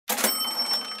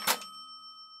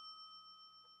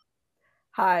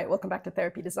Hi, welcome back to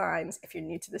Therapy Designs. If you're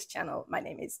new to this channel, my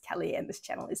name is Kelly, and this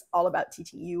channel is all about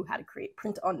teaching you how to create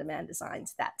print-on-demand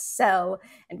designs that sell.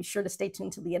 And be sure to stay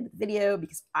tuned till the end of the video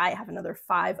because I have another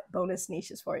 5 bonus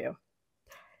niches for you.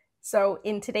 So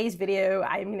in today's video,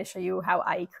 I'm going to show you how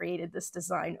I created this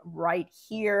design right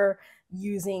here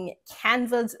using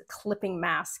Canva's clipping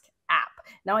mask app.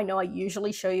 Now, I know I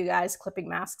usually show you guys clipping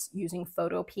masks using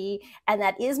Photopea, and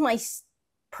that is my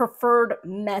preferred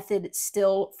method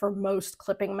still for most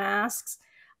clipping masks.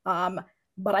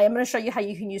 But I am going to show you how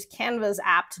you can use Canva's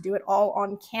app to do it all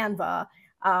on Canva,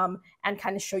 and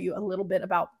kind of show you a little bit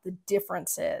about the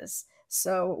differences.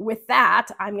 So with that,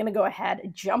 I'm going to go ahead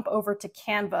and jump over to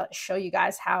Canva, show you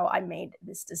guys how I made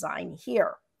this design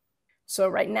here. So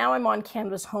right now I'm on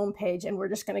Canva's homepage, and we're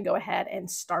just going to go ahead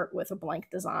and start with a blank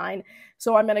design.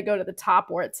 So I'm going to go to the top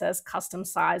where it says custom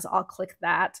size. I'll click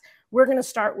that. We're going to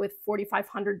start with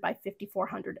 4,500 by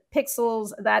 5,400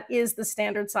 pixels. That is the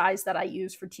standard size that I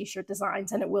use for t-shirt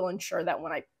designs, and it will ensure that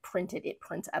when I print it, it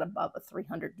prints at above a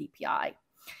 300 DPI.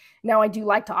 Now, I do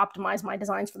like to optimize my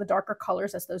designs for the darker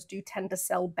colors, as those do tend to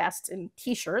sell best in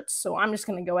t-shirts. So I'm just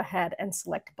going to go ahead and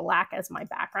select black as my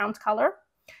background color.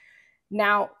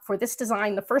 Now, for this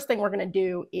design, the first thing we're going to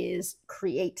do is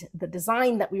create the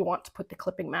design that we want to put the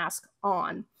clipping mask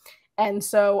on. And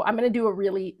so I'm going to do a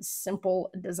really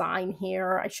simple design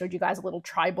here. I showed you guys a little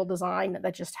tribal design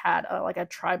that just had like a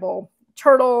tribal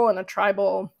turtle and a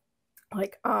tribal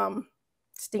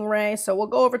stingray. So we'll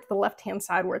go over to the left-hand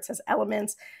side where it says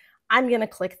elements. I'm going to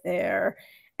click there,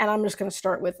 and I'm just going to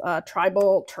start with a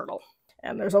tribal turtle.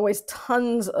 And there's always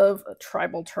tons of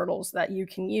tribal turtles that you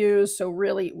can use. So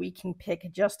really, we can pick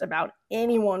just about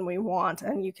anyone we want.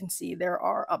 And you can see there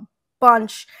are a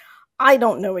bunch. I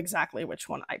don't know exactly which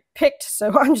one I picked,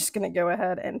 so I'm just going to go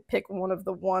ahead and pick one of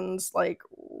the ones like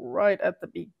right at the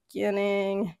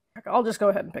beginning. I'll just go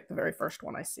ahead and pick the very first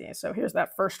one I see. So here's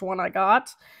that first one I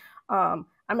got. I'm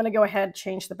going to go ahead and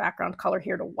change the background color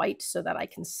here to white so that I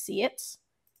can see it.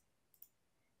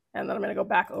 And then I'm going to go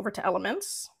back over to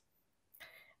elements.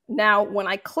 Now, when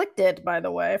I clicked it, by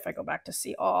the way, if I go back to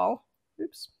see all,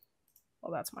 oops,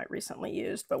 well, that's my recently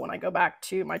used, but when I go back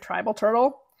to my tribal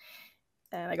turtle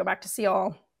and I go back to see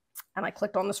all, and I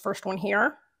clicked on this first one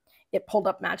here, it pulled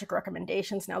up magic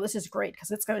recommendations. Now, this is great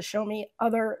because it's going to show me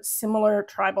other similar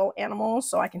tribal animals,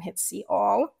 so I can hit see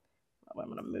all. I'm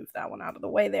going to move that one out of the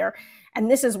way there.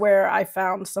 And this is where I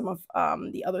found some of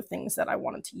the other things that I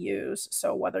wanted to use.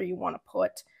 So whether you want to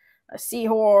put a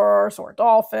seahorse or a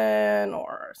dolphin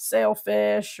or a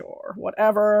sailfish or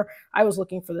whatever. I was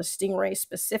looking for the stingray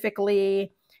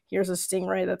specifically. Here's a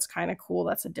stingray that's kind of cool.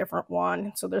 That's a different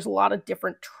one. So there's a lot of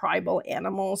different tribal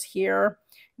animals here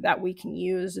that we can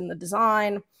use in the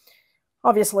design.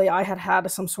 Obviously, I had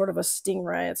some sort of a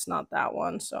stingray. It's not that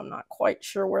one, so I'm not quite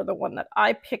sure where the one that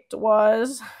I picked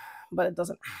was. But it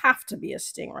doesn't have to be a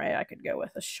stingray. I could go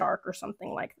with a shark or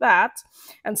something like that.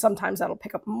 And sometimes that'll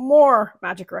pick up more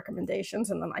magic recommendations,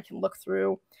 and then I can look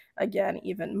through again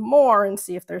even more and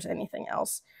see if there's anything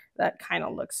else that kind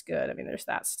of looks good. I mean, there's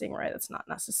that stingray that's not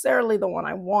necessarily the one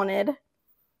I wanted.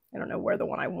 I don't know where the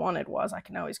one I wanted was. I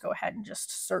can always go ahead and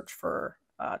just search for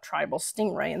tribal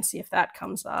stingray and see if that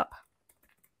comes up.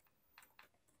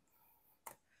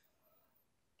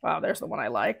 Wow, there's the one I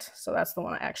liked. So that's the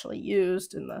one I actually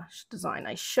used in the design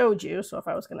I showed you. So if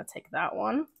I was going to take that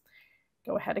one,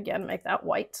 go ahead again, make that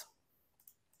white.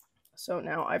 So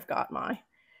now I've got my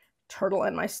turtle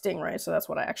and my stingray. So that's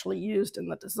what I actually used in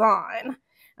the design.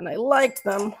 And I liked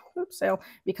them,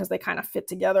 because they kind of fit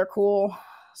together cool.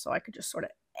 So I could just sort of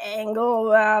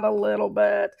angle that a little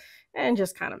bit and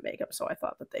just kind of make them so I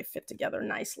thought that they fit together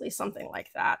nicely, something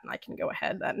like that. And I can go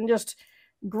ahead then and just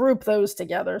group those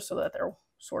together so that they're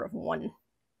sort of one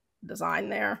design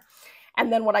there.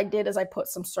 And then what I did is I put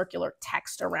some circular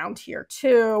text around here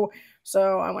too.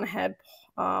 So I went ahead,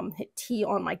 hit T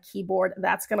on my keyboard.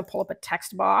 That's going to pull up a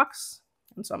text box.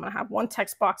 And so I'm going to have one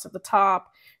text box at the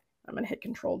top. I'm going to hit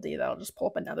Control D. That'll just pull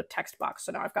up another text box.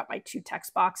 So now I've got my 2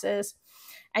 text boxes.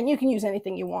 And you can use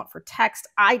anything you want for text.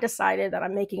 I decided that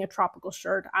I'm making a tropical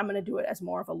shirt. I'm going to do it as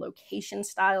more of a location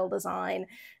style design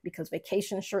because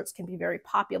vacation shirts can be very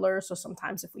popular. So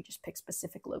sometimes if we just pick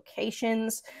specific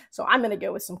locations. So I'm going to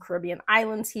go with some Caribbean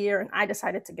islands here. And I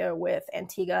decided to go with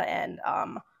Antigua and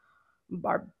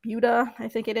Barbuda, I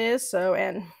think it is. So,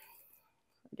 and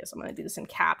I guess I'm going to do this in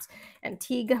caps.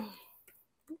 Antigua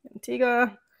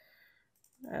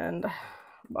and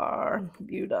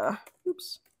Barbuda.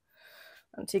 Oops.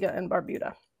 Antigua and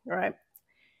Barbuda. All right.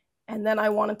 And then I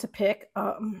wanted to pick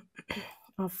a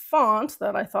font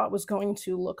that I thought was going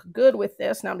to look good with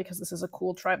this. Now, because this is a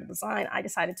cool tribal design, I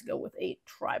decided to go with a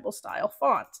tribal style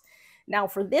font. Now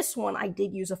for this one, I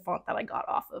did use a font that I got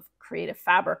off of Creative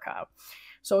Fabrica.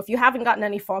 So if you haven't gotten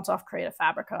any fonts off Creative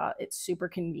Fabrica, it's super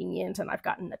convenient, and I've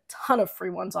gotten a ton of free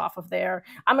ones off of there.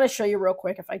 I'm going to show you real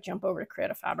quick if I jump over to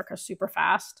Creative Fabrica super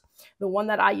fast. The one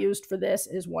that I used for this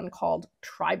is one called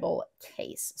Tribal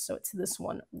Case. So it's this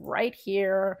one right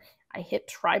here. I hit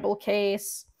Tribal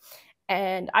Case,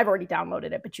 and I've already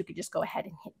downloaded it, but you could just go ahead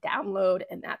and hit download,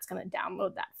 and that's going to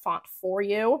download that font for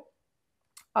you.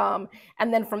 And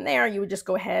then from there, you would just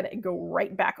go ahead and go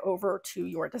right back over to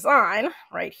your design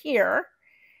right here.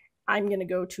 I'm going to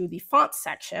go to the font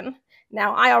section.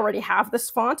 Now, I already have this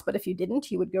font, but if you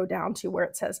didn't, you would go down to where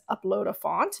it says upload a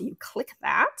font. You click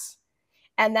that,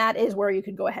 and that is where you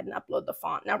could go ahead and upload the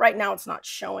font. Now, right now, it's not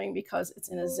showing because it's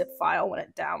in a zip file when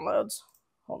it downloads.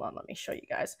 Hold on, let me show you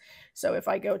guys. So if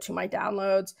I go to my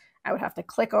downloads, I would have to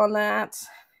click on that.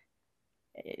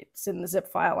 It's in the zip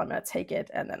file. I'm going to take it,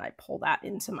 and then I pull that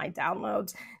into my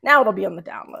downloads. Now it'll be on the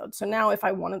download. So now if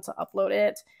I wanted to upload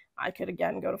it, I could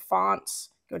again go to fonts,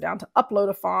 go down to upload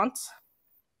a font.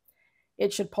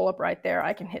 It should pull up right there.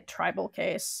 I can hit Tribal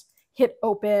Case, hit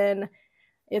open.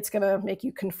 It's going to make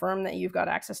you confirm that you've got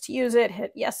access to use it.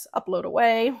 Hit yes, upload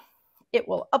away. It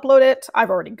will upload it. I've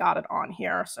already got it on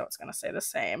here, so it's going to say the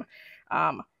same.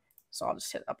 So I'll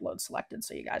just hit upload selected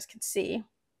so you guys can see.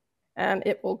 And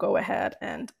it will go ahead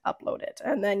and upload it.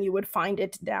 And then you would find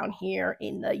it down here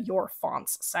in the Your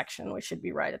Fonts section, which should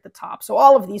be right at the top. So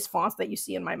all of these fonts that you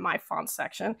see in my Fonts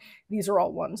section, these are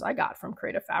all ones I got from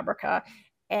Creative Fabrica,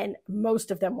 and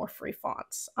most of them were free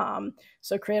fonts.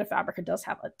 So Creative Fabrica does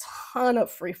have a ton of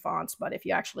free fonts, but if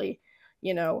you actually,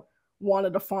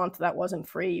 wanted a font that wasn't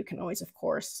free, you can always, of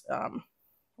course,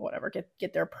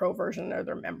 get their pro version or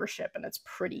their membership, and it's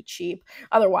pretty cheap.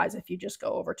 Otherwise, if you just go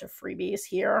over to freebies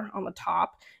here on the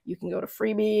top, you can go to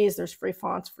freebies. There's free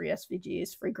fonts, free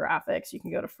SVGs, free graphics. You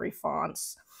can go to free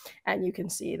fonts, and you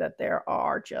can see that there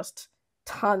are just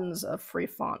tons of free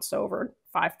fonts, over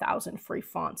 5,000 free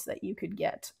fonts that you could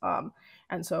get.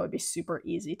 And so it'd be super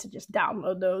easy to just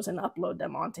download those and upload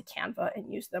them onto Canva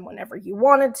and use them whenever you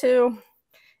wanted to.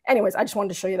 Anyways, I just wanted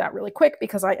to show you that really quick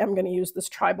because I am going to use this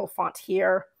tribal font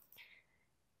here,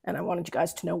 and I wanted you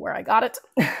guys to know where I got it.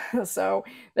 So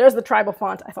there's the tribal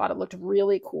font. I thought it looked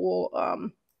really cool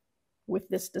with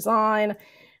this design.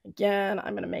 Again,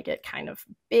 I'm going to make it kind of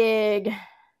big,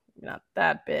 not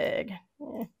that big.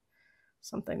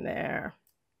 Something there,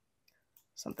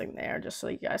 just so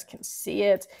you guys can see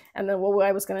it. And then what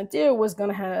I was going to do was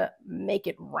going to make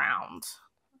it round.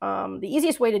 The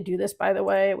easiest way to do this, by the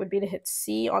way, would be to hit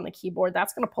C on the keyboard.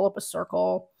 That's going to pull up a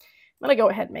circle. I'm going to go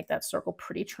ahead and make that circle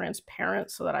pretty transparent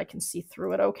so that I can see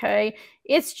through it okay.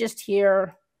 It's just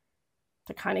here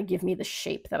to kind of give me the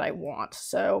shape that I want.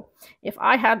 So if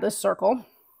I had this circle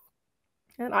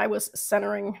and I was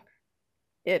centering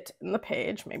it in the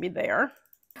page, maybe there,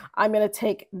 I'm going to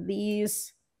take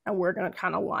these and we're going to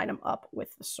kind of line them up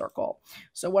with the circle.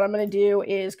 So what I'm going to do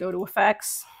is go to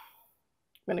Effects.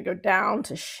 I'm going to go down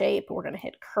to Shape. We're going to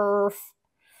hit Curve.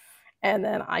 And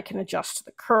then I can adjust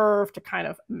the curve to kind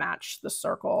of match the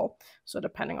circle. So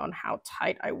depending on how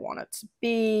tight I want it to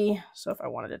be. So if I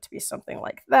wanted it to be something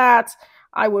like that,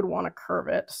 I would want to curve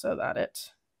it so that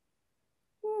it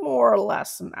more or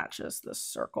less matches the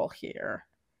circle here.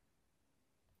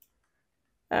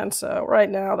 And so right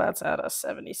now that's at a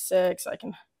 76. I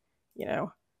can,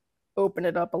 open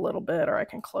it up a little bit, or I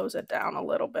can close it down a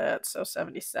little bit. So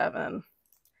 77.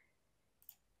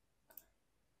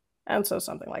 And so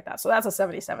something like that. So that's a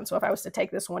 77. So if I was to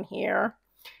take this one here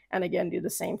and again do the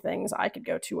same things, I could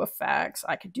go to Effects.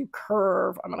 I could do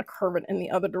Curve. I'm going to curve it in the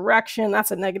other direction.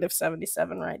 That's a negative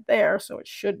 77 right there. So it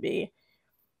should be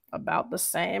about the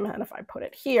same. And if I put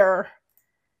it here,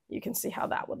 you can see how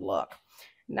that would look.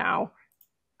 Now,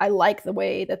 I like the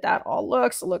way that that all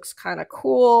looks. It looks kind of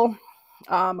cool.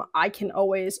 I can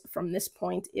always, from this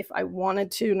point, if I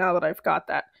wanted to, now that I've got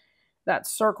that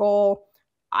circle,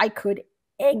 I could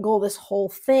angle this whole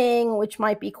thing, which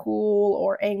might be cool,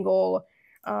 or angle,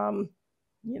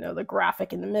 the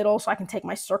graphic in the middle. So I can take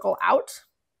my circle out,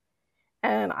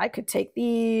 and I could take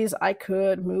these, I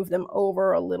could move them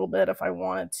over a little bit if I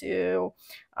wanted to,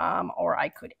 or I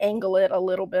could angle it a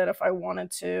little bit if I wanted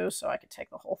to. So I could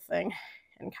take the whole thing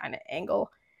and kind of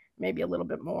angle maybe a little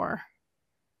bit more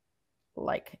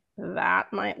like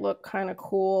that. Might look kind of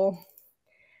cool.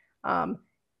 And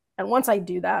once I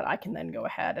do that, I can then go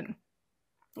ahead and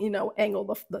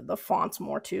angle the fonts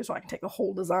more too. So I can take the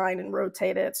whole design and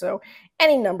rotate it. So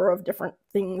any number of different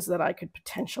things that I could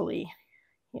potentially,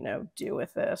 do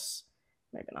with this.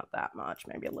 Maybe not that much,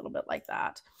 maybe a little bit like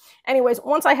that. Anyways,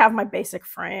 once I have my basic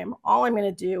frame, all I'm going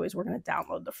to do is we're going to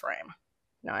download the frame.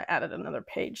 Now I added another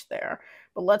page there,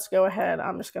 but let's go ahead.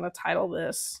 I'm just going to title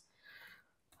this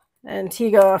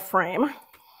Antigua frame.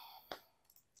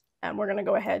 And we're going to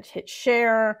go ahead, hit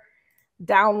share,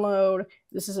 download.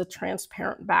 This is a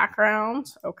transparent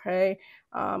background. Okay.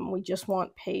 We just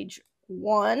want page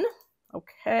 1.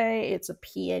 Okay. It's a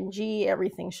PNG.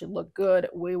 Everything should look good.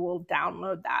 We will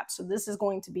download that. So this is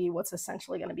going to be what's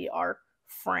essentially going to be our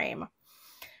frame.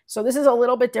 So this is a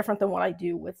little bit different than what I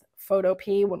do with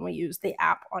Photopea when we use the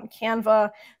app on Canva.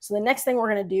 So the next thing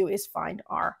we're going to do is find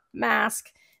our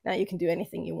mask. Now you can do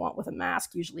anything you want with a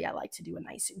mask. Usually I like to do a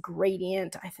nice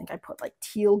gradient. I think I put like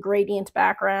teal gradient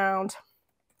background.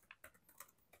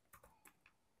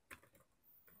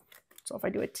 So if I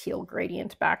do a teal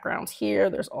gradient background here,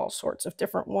 there's all sorts of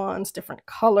different ones, different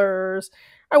colors.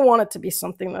 I want it to be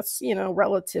something that's, you know,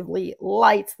 relatively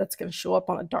light, that's going to show up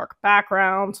on a dark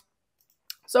background.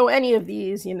 So any of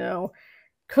these, you know,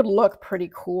 could look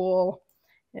pretty cool.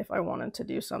 If I wanted to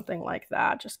do something like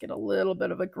that, just get a little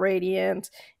bit of a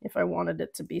gradient. If I wanted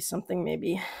it to be something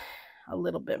maybe a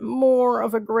little bit more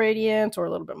of a gradient or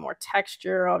a little bit more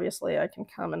texture, obviously I can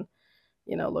come and,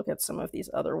 you know, look at some of these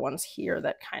other ones here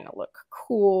that kind of look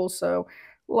cool. So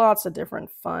lots of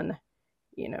different fun,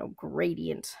 you know,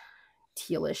 gradient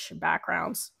tealish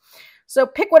backgrounds. So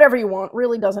pick whatever you want,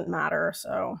 really doesn't matter.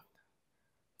 So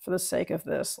for the sake of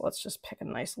this, let's just pick a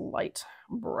nice light,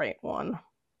 bright one.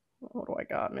 What do I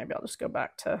got? Maybe I'll just go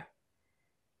back to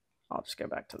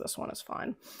this one. Is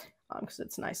fine because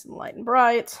it's nice and light and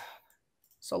bright.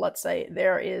 So let's say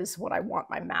there is what I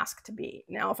want my mask to be.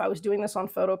 Now, if I was doing this on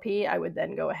Photopea, I would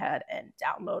then go ahead and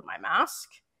download my mask,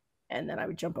 and then I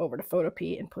would jump over to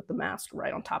Photopea and put the mask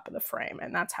right on top of the frame.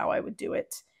 And that's how I would do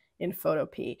it in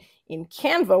Photopea. In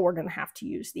Canva, we're going to have to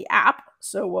use the app.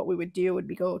 So what we would do would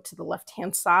be go to the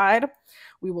left-hand side.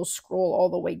 We will scroll all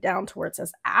the way down to where it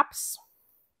says apps.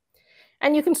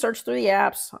 And you can search through the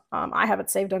apps. I have it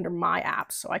saved under my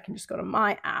apps, so I can just go to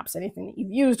my apps. Anything that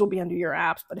you've used will be under your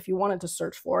apps, but if you wanted to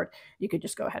search for it, you could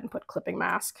just go ahead and put clipping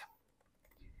mask.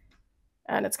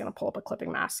 And it's going to pull up a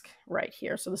clipping mask right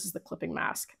here. So this is the clipping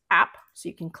mask app, so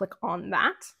you can click on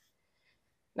that.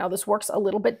 Now this works a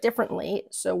little bit differently.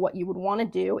 So what you would want to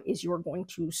do is you're going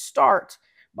to start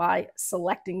by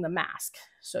selecting the mask.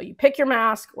 So you pick your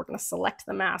mask, we're going to select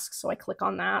the mask. So I click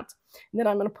on that, and then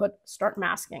I'm going to put start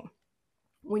masking.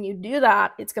 When you do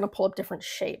that, it's going to pull up different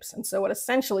shapes. And so what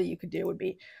essentially you could do would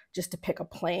be just to pick a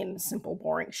plain, simple,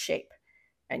 boring shape.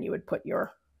 And you would put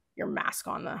your mask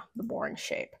on the boring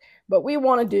shape. But we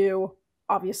want to do,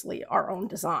 obviously, our own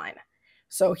design.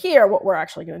 So here, what we're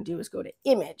actually going to do is go to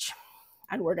Image.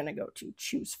 And we're going to go to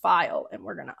Choose File. And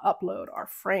we're going to upload our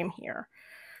frame here.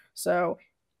 So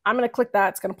I'm going to click that.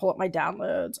 It's going to pull up my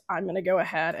downloads. I'm going to go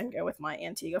ahead and go with my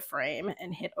Antigua frame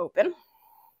and hit Open.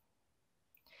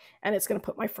 And it's going to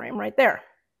put my frame right there.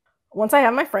 Once I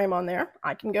have my frame on there,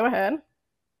 I can go ahead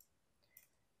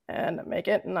and make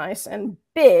it nice and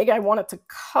big. I want it to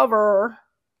cover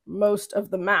most of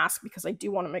the mask because I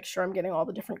do want to make sure I'm getting all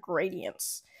the different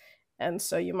gradients. And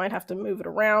so you might have to move it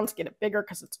around to get it bigger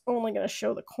because it's only going to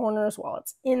show the corners while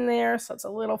it's in there. So it's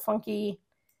a little funky.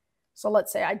 So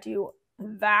let's say I do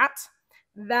that.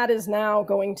 That is now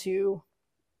going to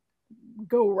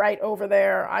go right over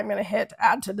there. I'm going to hit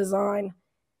Add to Design.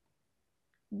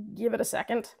 Give it a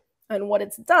second, and what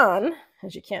it's done,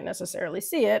 as you can't necessarily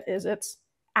see it, is it's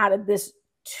added this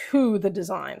to the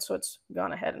design. So it's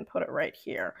gone ahead and put it right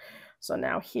here. So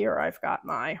now here I've got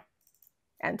my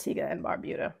Antigua and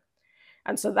Barbuda.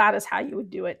 And so that is how you would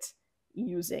do it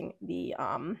using the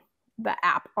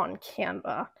app on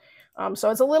Canva.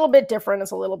 So it's a little bit different.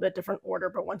 It's a little bit different order,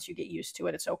 but once you get used to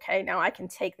it, it's okay. Now I can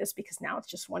take this because now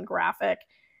it's just one graphic.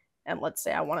 And let's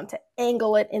say I wanted to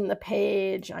angle it in the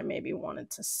page. I maybe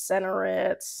wanted to center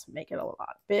it, make it a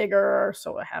lot bigger.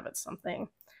 So I have it something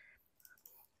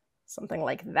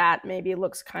like that. Maybe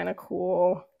looks kind of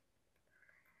cool.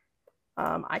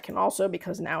 I can also,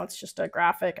 because now it's just a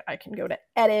graphic, I can go to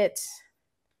Edit.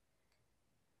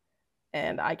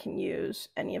 And I can use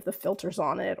any of the filters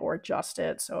on it or adjust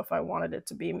it. So if I wanted it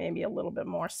to be maybe a little bit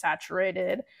more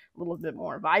saturated, a little bit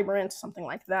more vibrant, something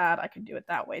like that, I could do it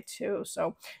that way too.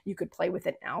 So you could play with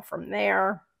it now from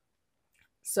there.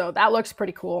 So that looks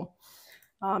pretty cool.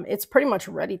 It's pretty much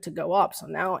ready to go up. So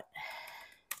now,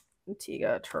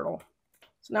 Antigua turtle.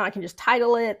 So now I can just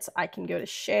title it. I can go to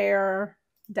Share,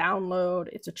 Download.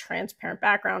 It's a transparent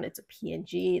background. It's a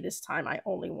PNG. This time I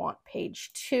only want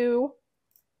page 2.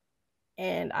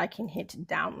 And I can hit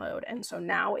download. And so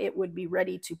now it would be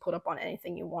ready to put up on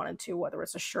anything you wanted to, whether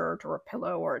it's a shirt or a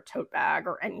pillow or a tote bag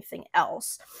or anything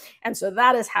else. And so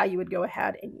that is how you would go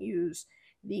ahead and use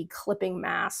the clipping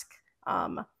mask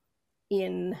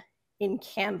in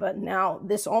Canva. Now,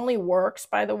 this only works,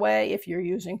 by the way, if you're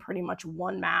using pretty much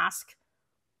one mask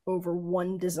over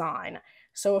one design.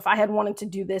 So if I had wanted to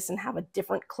do this and have a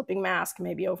different clipping mask,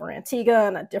 maybe over Antigua,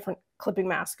 and a different clipping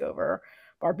mask over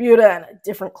Barbuda, and a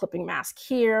different clipping mask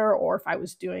here, or if I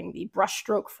was doing the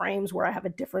brushstroke frames where I have a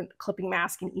different clipping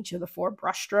mask in each of the 4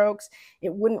 brushstrokes,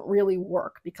 it wouldn't really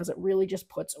work because it really just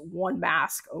puts one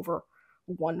mask over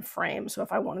one frame. So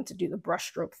if I wanted to do the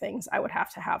brushstroke things, I would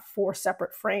have to have 4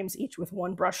 separate frames, each with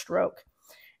one brushstroke,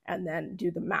 and then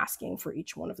do the masking for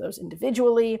each one of those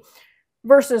individually,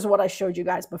 versus what I showed you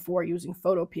guys before using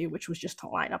Photopea, which was just to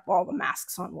line up all the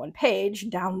masks on one page,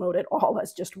 download it all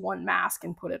as just one mask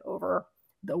and put it over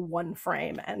the one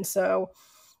frame. And so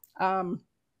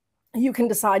you can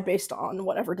decide based on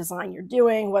whatever design you're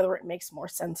doing, whether it makes more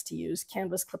sense to use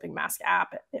Canva's clipping mask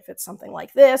app if it's something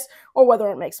like this, or whether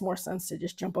it makes more sense to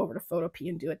just jump over to Photopea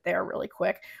and do it there really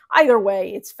quick. Either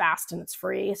way, it's fast and it's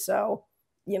free. So,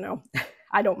 you know,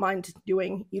 I don't mind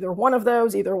doing either one of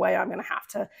those. Either way, I'm going to have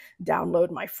to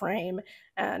download my frame.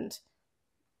 And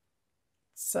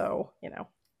so, you know,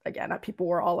 again, people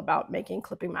were all about making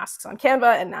clipping masks on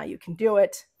Canva, and now you can do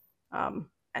it.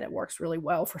 And it works really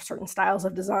well for certain styles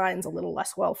of designs, a little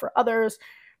less well for others.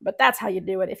 But that's how you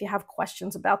do it. If you have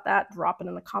questions about that, drop it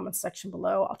in the comments section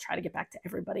below. I'll try to get back to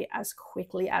everybody as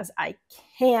quickly as I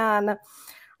can.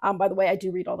 By the way, I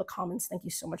do read all the comments. Thank you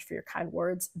so much for your kind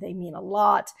words. They mean a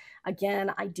lot.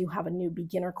 Again, I do have a new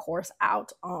beginner course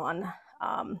out on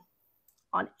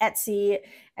Etsy,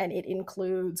 and it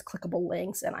includes clickable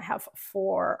links, and I have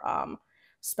 4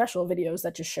 special videos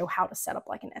that just show how to set up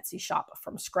like an Etsy shop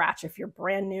from scratch if you're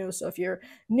brand new. So if you're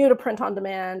new to print on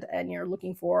demand and you're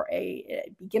looking for a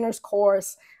beginner's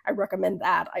course, I recommend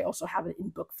that. I also have it in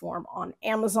book form on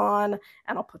Amazon,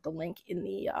 and I'll put the link in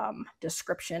the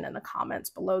description and the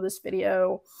comments below this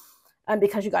video. And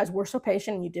because you guys were so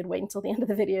patient and you did wait until the end of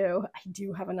the video, I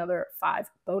do have another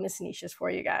 5 bonus niches for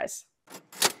you guys.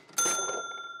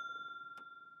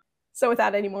 So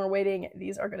without any more waiting,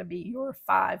 these are going to be your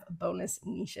 5 bonus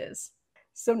niches.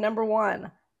 So number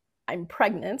 1, I'm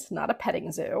pregnant, not a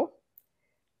petting zoo.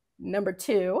 Number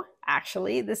 2,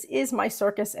 actually, this is my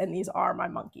circus and these are my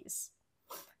monkeys.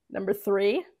 Number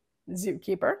 3,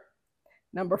 zookeeper.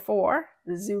 Number 4,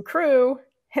 the zoo crew.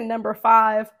 And number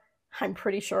 5, I'm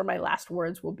pretty sure my last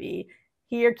words will be,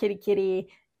 here, kitty, kitty.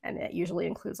 And it usually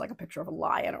includes like a picture of a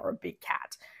lion or a big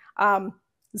cat.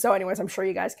 So anyways, I'm sure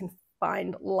you guys can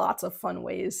find lots of fun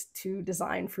ways to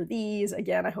design for these.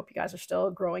 Again, I hope you guys are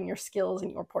still growing your skills in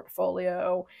your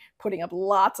portfolio, putting up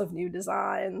lots of new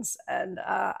designs, and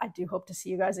I do hope to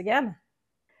see you guys again.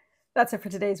 That's it for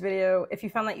today's video. If you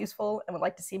found that useful and would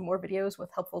like to see more videos with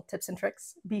helpful tips and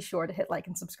tricks, be sure to hit like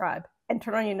and subscribe, and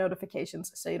turn on your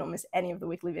notifications so you don't miss any of the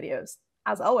weekly videos.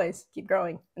 As always, keep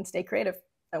growing and stay creative,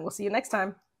 and we'll see you next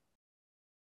time.